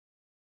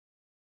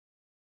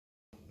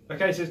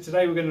Okay, so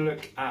today we're going to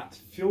look at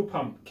fuel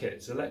pump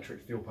kits,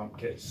 electric fuel pump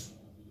kits.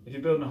 If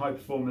you're building a high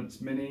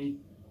performance mini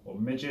or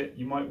midget,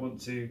 you might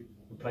want to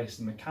replace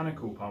the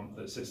mechanical pump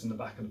that sits in the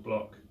back of the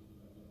block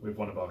with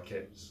one of our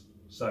kits.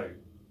 So,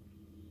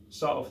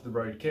 start off with the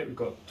road kit. We've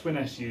got twin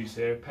SUs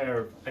here, a pair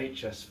of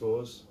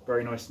HS4s,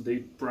 very nice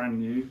indeed, brand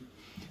new.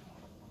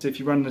 So if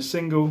you run a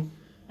single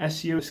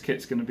SU, this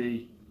kit's going to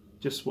be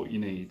just what you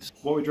need.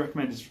 What we'd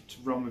recommend is to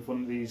run with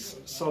one of these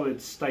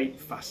solid state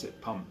Fassett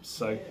pumps.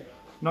 So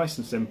nice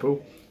and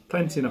simple,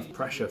 plenty enough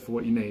pressure for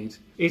what you need,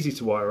 easy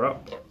to wire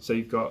up. So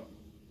you've got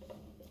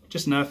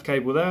just an earth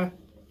cable there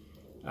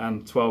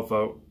and 12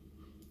 volt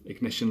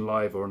ignition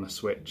live or on a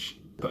switch.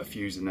 Put a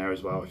fuse in there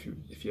as well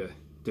if you're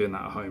doing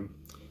that at home.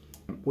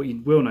 What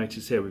you will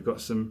notice here, we've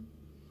got some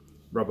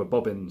rubber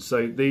bobbins.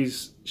 So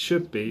these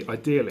should be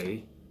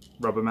ideally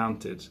rubber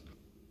mounted.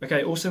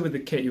 Okay, also with the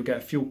kit you'll get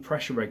a fuel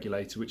pressure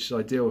regulator, which is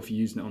ideal if you're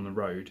using it on the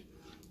road.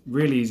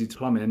 Really easy to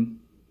plumb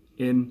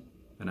in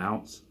and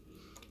out.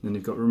 Then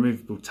you've got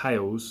removable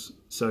tails.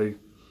 So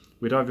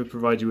we'd either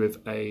provide you with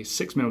a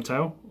 6mm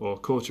tail or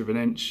 1/4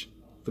 inch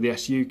for the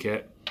SU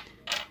kit,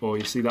 or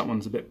you see that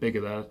one's a bit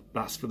bigger there,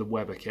 that's for the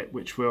Weber kit,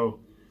 which we'll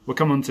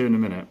come on to in a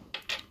minute.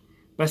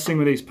 Best thing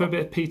with these, put a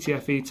bit of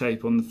PTFE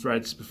tape on the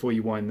threads before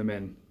you wind them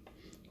in,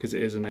 because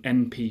it is an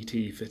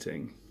NPT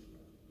fitting.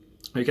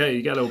 Okay,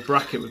 you get a little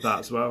bracket with that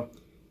as well,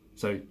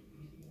 so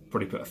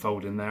probably put a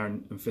fold in there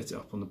and fit it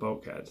up on the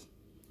bulkhead.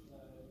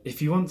 If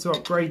you want to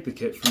upgrade the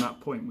kit from that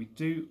point, we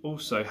do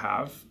also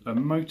have a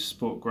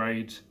motorsport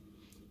grade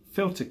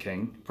Filter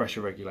King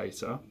pressure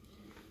regulator,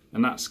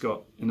 and that's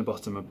got in the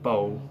bottom a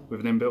bowl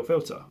with an inbuilt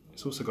filter.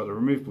 It's also got the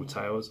removable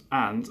tails,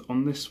 and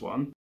on this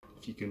one,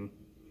 if you can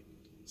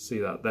see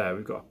that there,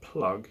 we've got a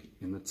plug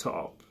in the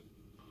top,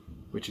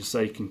 which is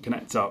so you can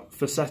connect up,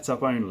 for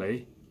setup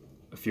only,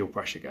 a fuel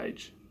pressure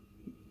gauge.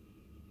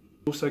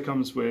 Also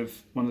comes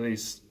with one of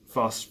these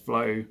fast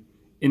flow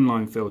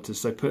inline filters,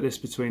 so put this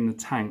between the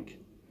tank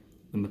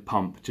and the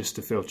pump just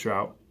to filter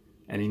out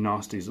any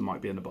nasties that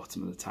might be in the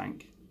bottom of the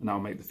tank, and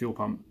that'll make the fuel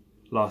pump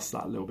last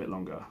that a little bit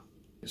longer.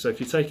 So if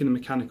you're taking the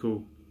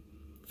mechanical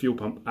fuel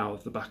pump out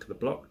of the back of the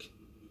block,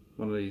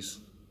 one of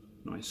these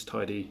nice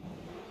tidy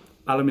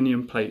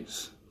aluminium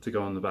plates to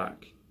go on the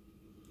back,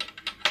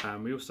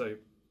 and we also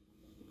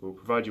will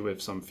provide you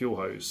with some fuel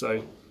hose,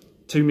 so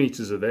 2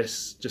 meters of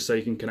this just so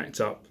you can connect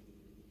up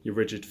your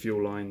rigid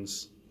fuel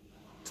lines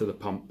to the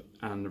pump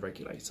and the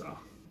regulator.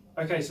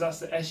 Okay, so that's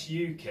the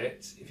SU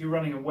kit. If you're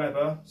running a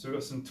Weber, so we've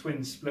got some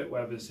twin split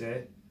Webers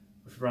here.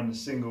 If you run a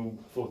single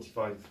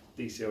 45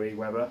 DCOE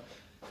Weber,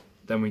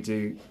 then we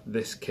do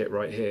this kit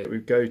right here. We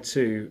go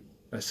to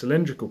a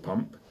cylindrical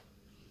pump,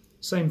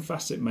 same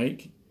Fassett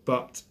make,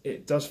 but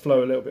it does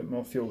flow a little bit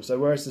more fuel. So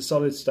whereas the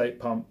solid state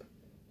pump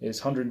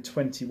is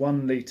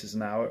 121 litres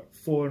an hour,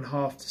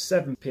 4.5 to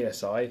 7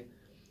 PSI,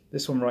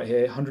 this one right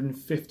here,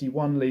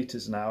 151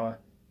 litres an hour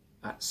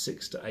at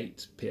 6 to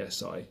 8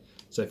 PSI.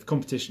 So for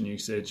competition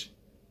usage,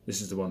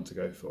 this is the one to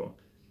go for.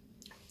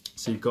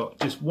 So you've got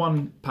just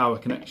one power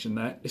connection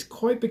there. It's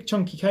quite a big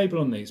chunky cable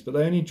on these, but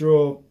they only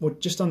draw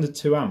just under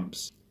 2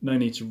 amps. No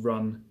need to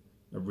run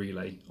a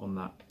relay on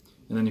that.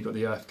 And then you've got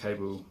the earth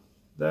cable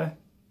there.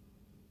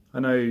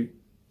 I know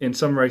in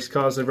some race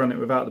cars they run it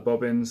without the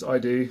bobbins, I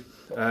do,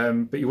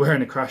 but you're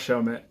wearing a crash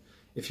helmet.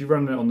 If you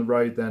run it on the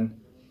road, then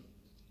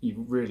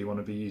you really want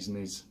to be using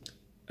these.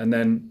 And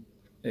then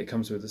it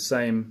comes with the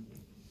same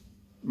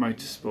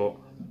motorsport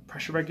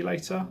pressure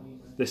regulator,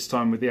 this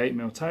time with the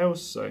 8mm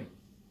tails, so a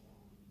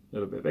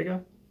little bit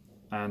bigger,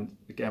 and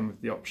again with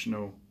the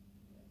optional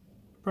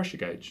pressure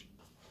gauge.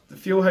 The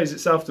fuel hose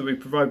itself that we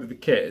provide with the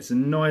kit is a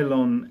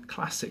nylon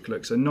classic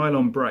look, so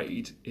nylon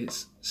braid.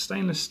 It's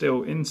stainless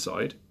steel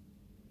inside,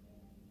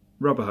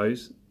 rubber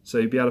hose, so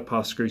you'll be able to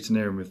pass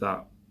scrutineering with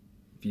that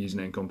if you're using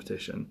it in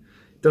competition.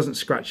 It doesn't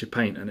scratch your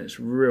paint and it's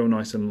real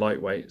nice and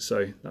lightweight,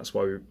 so that's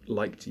why we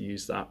like to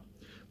use that.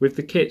 With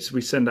the kits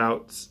we send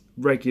out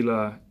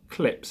regular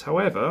clips.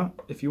 However,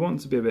 if you want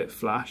to be a bit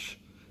flash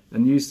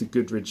and use the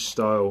Goodrich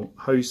style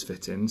hose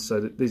fittings, so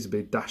that these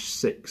will be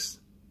 -6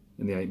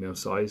 in the 8mm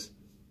size,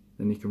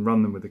 then you can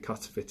run them with the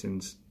cutter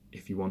fittings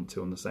if you want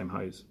to on the same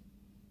hose.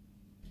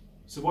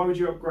 So why would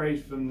you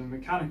upgrade from the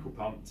mechanical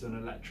pump to an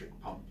electric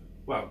pump?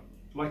 Well,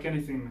 like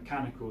anything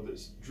mechanical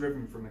that's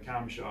driven from the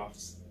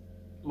camshafts,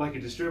 like a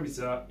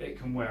distributor, it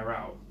can wear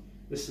out.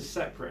 This is a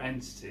separate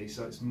entity,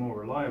 so it's more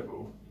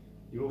reliable.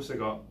 You've also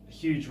got a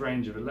huge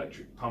range of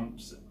electric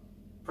pumps,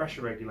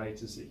 pressure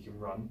regulators that you can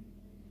run.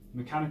 The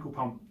mechanical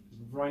pump is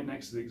right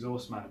next to the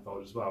exhaust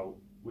manifold as well,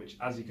 which,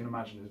 as you can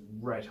imagine, is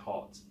red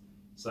hot.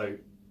 So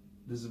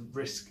there's a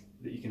risk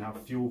that you can have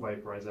fuel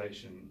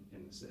vaporization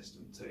in the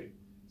system too.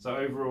 So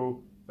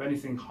overall, for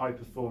anything high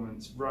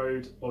performance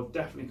road or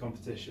definitely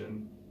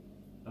competition,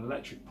 an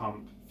electric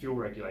pump, fuel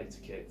regulator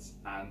kit,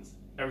 and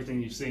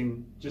everything you've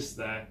seen just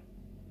there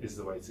is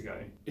the way to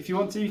go. If you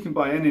want to, you can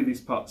buy any of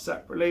these parts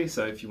separately.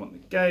 So if you want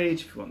the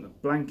gauge, if you want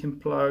the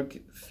blanking plug,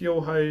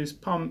 fuel hose,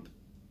 pump,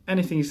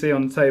 anything you see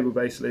on the table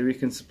basically we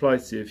can supply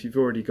to you if you've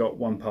already got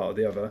one part or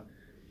the other.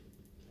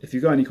 If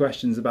you've got any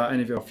questions about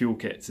any of our fuel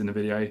kits in the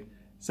video,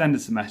 send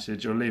us a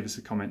message or leave us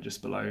a comment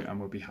just below and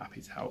we'll be happy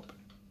to help.